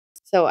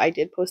So I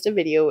did post a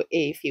video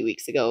a few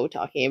weeks ago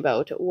talking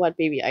about what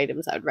baby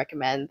items I would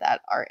recommend that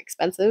are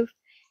expensive,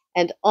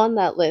 and on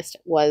that list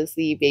was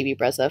the Baby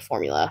Brezza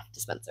formula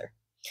dispenser.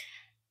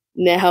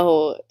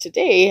 Now,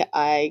 today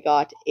I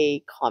got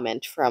a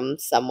comment from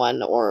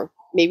someone, or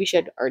maybe she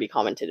had already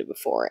commented it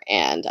before,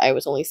 and I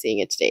was only seeing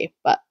it today.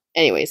 But,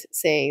 anyways,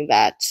 saying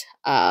that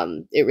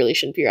it really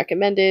shouldn't be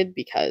recommended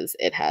because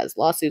it has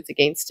lawsuits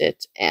against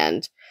it,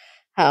 and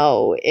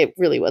how it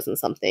really wasn't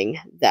something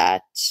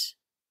that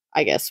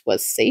I guess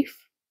was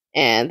safe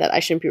and that I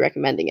shouldn't be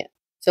recommending it.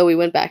 So we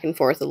went back and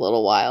forth a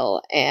little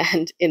while,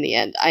 and in the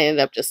end, I ended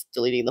up just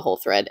deleting the whole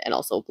thread and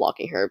also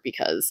blocking her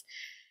because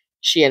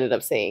she ended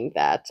up saying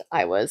that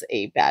I was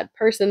a bad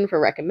person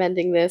for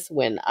recommending this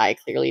when I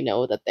clearly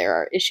know that there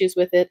are issues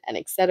with it and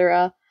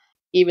etc.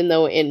 Even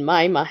though in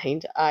my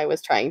mind I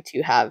was trying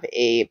to have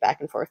a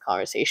back and forth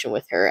conversation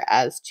with her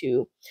as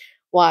to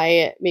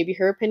why maybe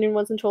her opinion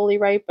wasn't totally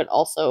right, but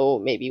also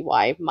maybe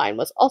why mine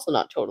was also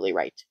not totally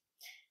right.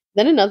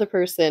 Then another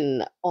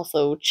person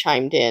also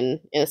chimed in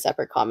a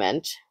separate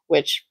comment,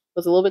 which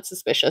was a little bit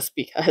suspicious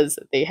because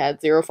they had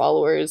zero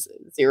followers,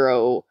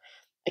 zero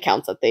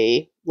accounts that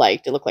they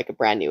liked. It looked like a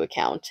brand new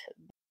account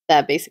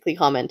that basically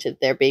commented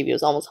their baby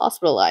was almost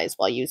hospitalized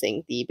while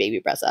using the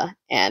Baby Brezza.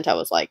 And I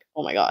was like,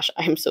 oh my gosh,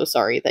 I'm so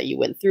sorry that you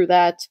went through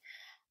that.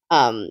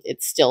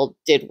 It still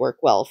did work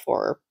well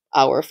for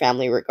our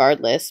family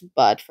regardless,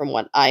 but from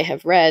what I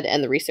have read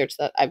and the research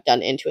that I've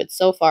done into it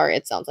so far,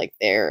 it sounds like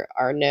there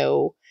are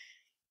no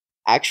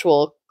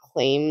actual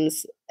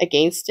claims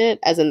against it,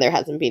 as in there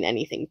hasn't been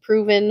anything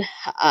proven.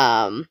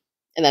 And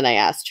then I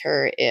asked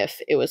her if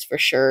it was for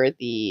sure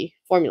the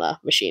formula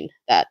machine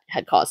that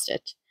had caused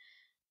it.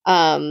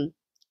 Um,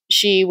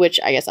 she, which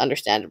I guess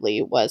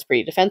understandably, was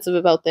pretty defensive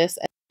about this.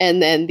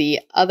 And then the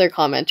other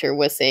commenter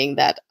was saying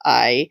that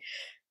I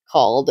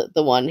called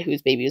the one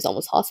whose baby was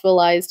almost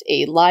hospitalized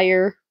a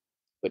liar,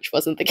 which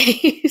wasn't the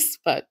case.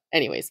 But,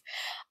 anyways.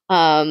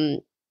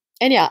 And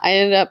yeah, I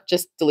ended up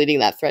just deleting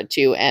that thread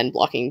too and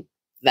blocking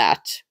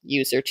that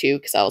user too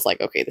because I was like,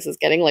 okay, this is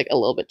getting like a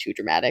little bit too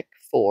dramatic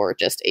for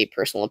just a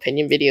personal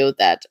opinion video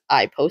that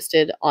I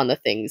posted on the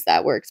things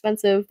that were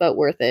expensive but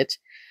worth it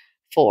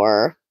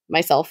for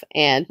myself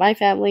and my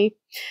family.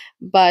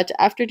 But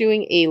after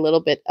doing a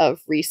little bit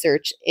of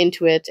research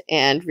into it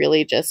and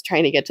really just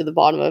trying to get to the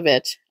bottom of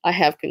it, I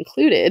have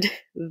concluded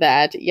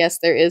that yes,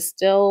 there is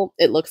still,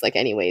 it looks like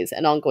anyways,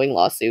 an ongoing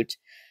lawsuit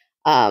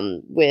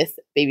with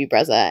Baby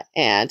Brezza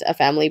and a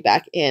family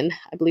back in,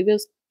 I believe it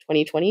was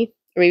 2020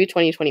 or maybe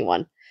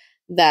 2021,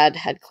 that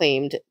had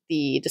claimed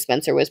the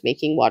dispenser was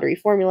making watery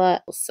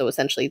formula. So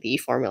essentially, the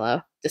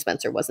formula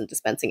dispenser wasn't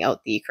dispensing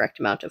out the correct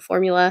amount of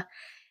formula,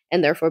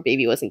 and therefore,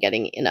 baby wasn't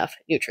getting enough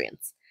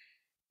nutrients.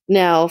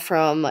 Now,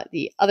 from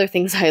the other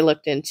things I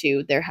looked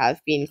into, there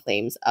have been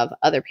claims of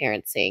other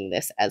parents saying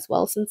this as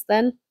well since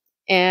then.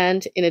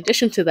 And in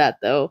addition to that,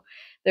 though,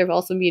 there have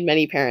also been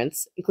many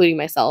parents, including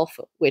myself,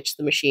 which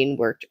the machine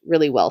worked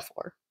really well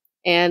for.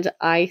 And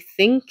I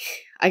think,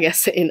 I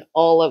guess, in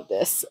all of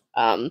this,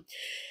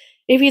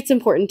 maybe it's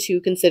important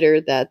to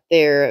consider that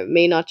there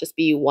may not just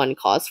be one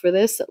cause for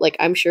this. Like,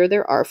 I'm sure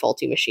there are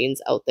faulty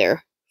machines out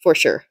there, for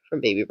sure,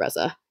 from Baby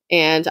Brezza.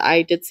 And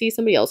I did see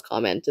somebody else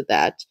comment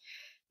that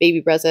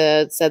Baby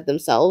Brezza said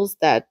themselves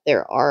that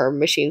there are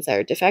machines that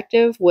are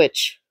defective,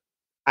 which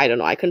I don't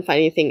know. I couldn't find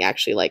anything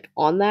actually like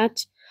on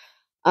that.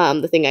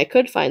 The thing I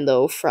could find,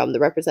 though, from the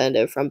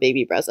representative from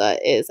Baby Brezza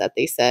is that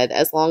they said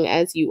as long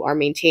as you are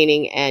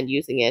maintaining and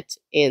using it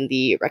in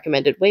the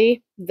recommended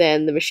way,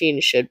 then the machine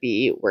should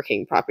be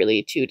working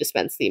properly to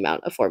dispense the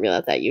amount of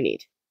formula that you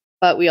need.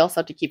 But we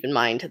also have to keep in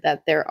mind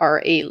that there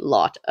are a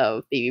lot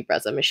of Baby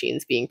Brezza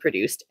machines being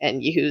produced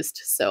and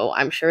used, so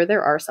I'm sure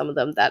there are some of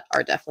them that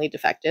are definitely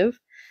defective.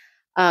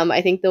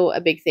 I think, though, a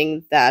big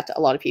thing that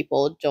a lot of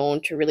people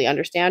don't really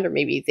understand, or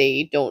maybe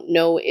they don't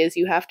know, is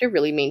you have to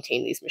really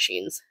maintain these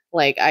machines.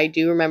 Like, I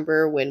do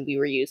remember when we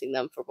were using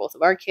them for both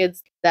of our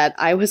kids that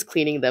I was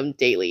cleaning them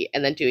daily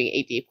and then doing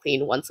a deep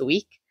clean once a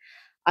week.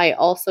 I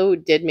also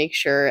did make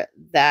sure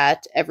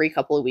that every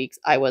couple of weeks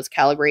I was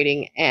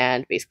calibrating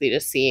and basically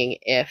just seeing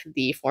if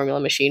the formula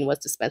machine was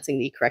dispensing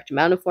the correct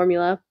amount of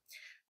formula.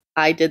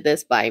 I did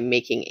this by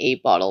making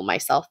a bottle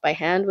myself by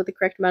hand with the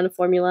correct amount of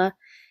formula.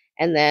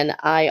 And then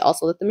I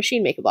also let the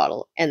machine make a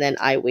bottle. And then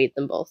I weighed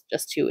them both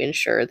just to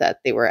ensure that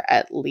they were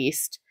at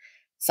least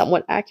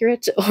somewhat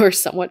accurate or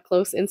somewhat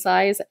close in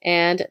size.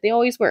 And they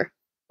always were.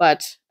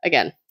 But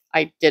again,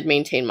 I did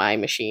maintain my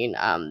machine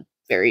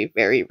very,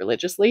 very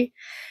religiously.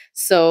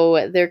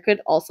 So there could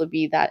also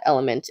be that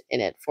element in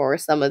it for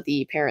some of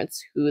the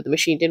parents who the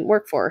machine didn't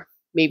work for.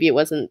 Maybe it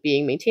wasn't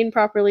being maintained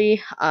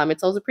properly.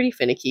 It's also pretty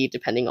finicky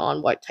depending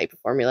on what type of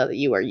formula that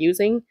you are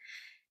using.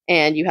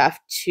 And you have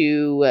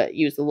to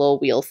use the little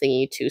wheel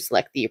thingy to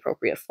select the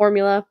appropriate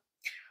formula.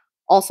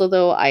 Also,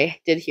 though, I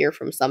did hear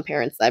from some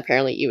parents that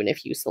apparently even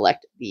if you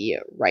select the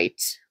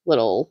right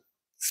little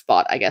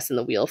spot, I guess, in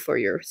the wheel for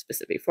your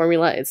specific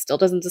formula, it still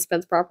doesn't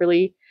dispense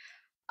properly.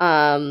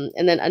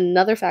 And then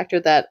another factor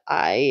that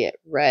I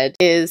read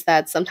is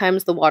that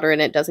sometimes the water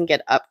in it doesn't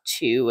get up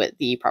to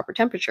the proper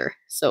temperature.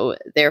 So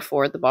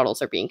therefore, the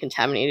bottles are being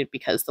contaminated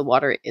because the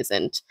water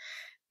isn't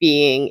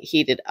being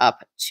heated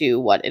up to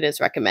what it is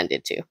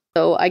recommended to.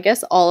 So I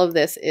guess all of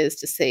this is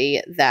to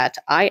say that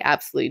I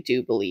absolutely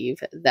do believe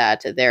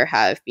that there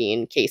have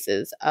been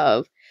cases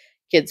of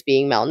kids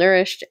being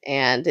malnourished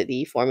and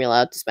the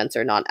formula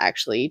dispenser not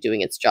actually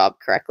doing its job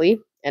correctly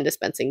and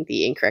dispensing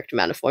the incorrect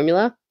amount of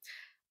formula.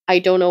 I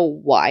don't know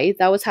why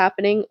that was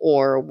happening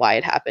or why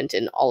it happened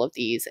in all of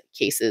these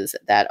cases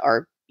that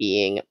are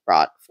being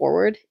brought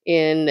forward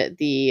in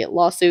the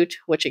lawsuit,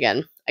 which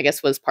again, I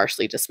guess was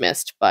partially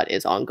dismissed but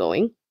is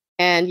ongoing.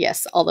 And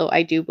yes, although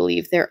I do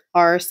believe there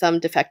are some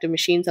defective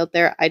machines out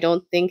there, I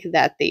don't think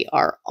that they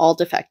are all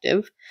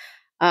defective.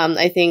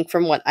 I think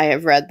from what I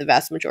have read, the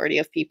vast majority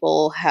of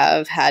people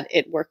have had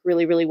it work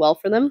really, really well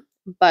for them.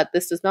 But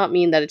this does not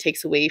mean that it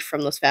takes away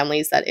from those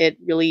families that it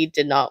really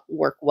did not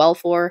work well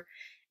for.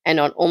 And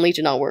not only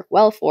did not work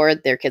well for,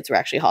 their kids were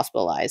actually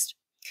hospitalized.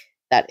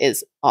 That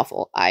is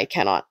awful. I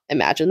cannot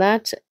imagine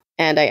that.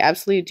 And I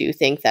absolutely do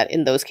think that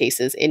in those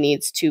cases, it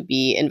needs to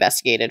be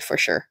investigated for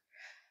sure.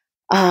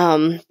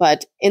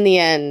 But in the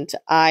end,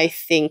 I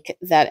think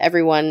that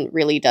everyone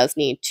really does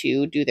need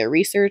to do their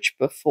research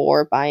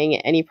before buying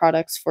any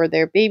products for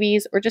their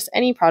babies or just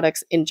any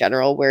products in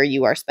general where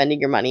you are spending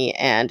your money.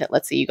 And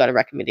let's say you got a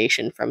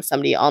recommendation from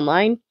somebody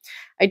online.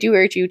 I do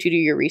urge you to do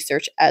your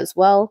research as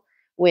well.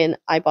 When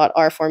I bought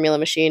our formula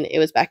machine, it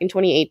was back in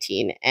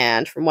 2018.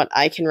 And from what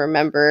I can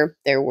remember,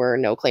 there were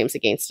no claims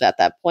against it at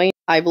that point.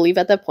 I believe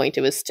at that point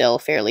it was still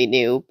fairly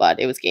new, but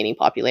it was gaining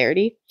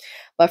popularity.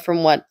 But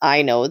from what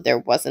I know, there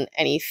wasn't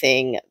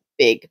anything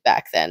big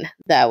back then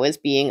that was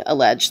being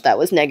alleged that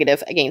was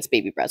negative against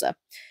Baby Brezza.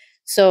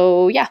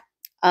 So yeah,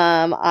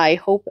 I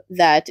hope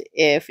that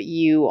if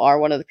you are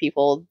one of the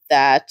people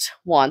that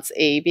wants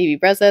a Baby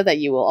Brezza, that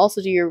you will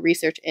also do your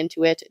research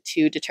into it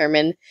to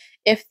determine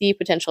if the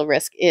potential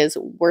risk is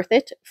worth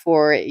it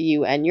for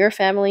you and your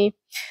family.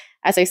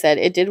 As I said,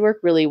 it did work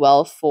really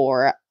well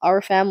for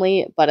our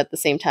family, but at the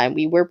same time,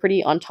 we were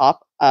pretty on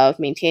top of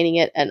maintaining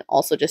it and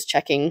also just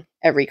checking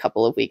every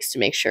couple of weeks to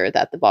make sure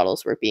that the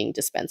bottles were being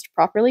dispensed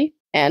properly.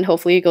 And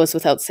hopefully it goes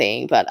without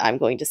saying, but I'm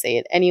going to say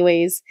it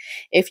anyways.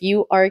 If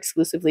you are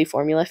exclusively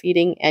formula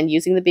feeding and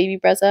using the Baby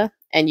Brezza,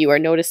 and you are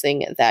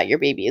noticing that your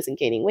baby isn't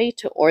gaining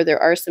weight or there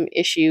are some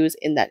issues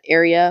in that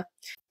area,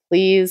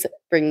 please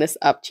bring this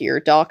up to your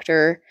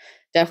doctor.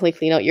 Definitely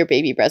clean out your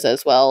Baby Brezza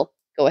as well.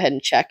 Go ahead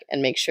and check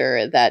and make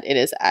sure that it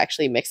is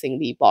actually mixing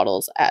the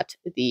bottles at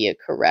the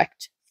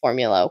correct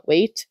formula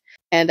weight.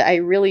 And I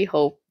really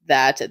hope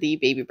that the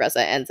Baby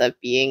Brezza ends up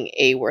being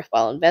a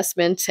worthwhile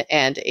investment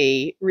and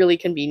a really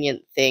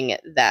convenient thing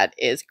that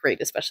is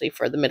great, especially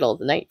for the middle of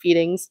the night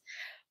feedings.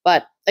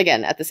 But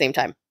again, at the same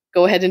time,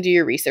 go ahead and do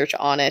your research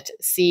on it,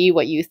 see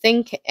what you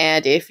think,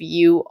 and if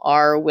you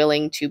are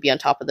willing to be on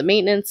top of the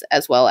maintenance,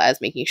 as well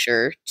as making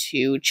sure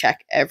to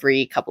check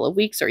every couple of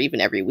weeks or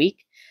even every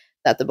week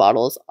that the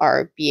bottles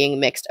are being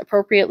mixed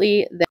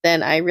appropriately,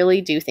 then I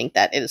really do think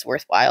that it is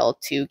worthwhile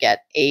to get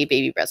a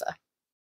Baby Brezza.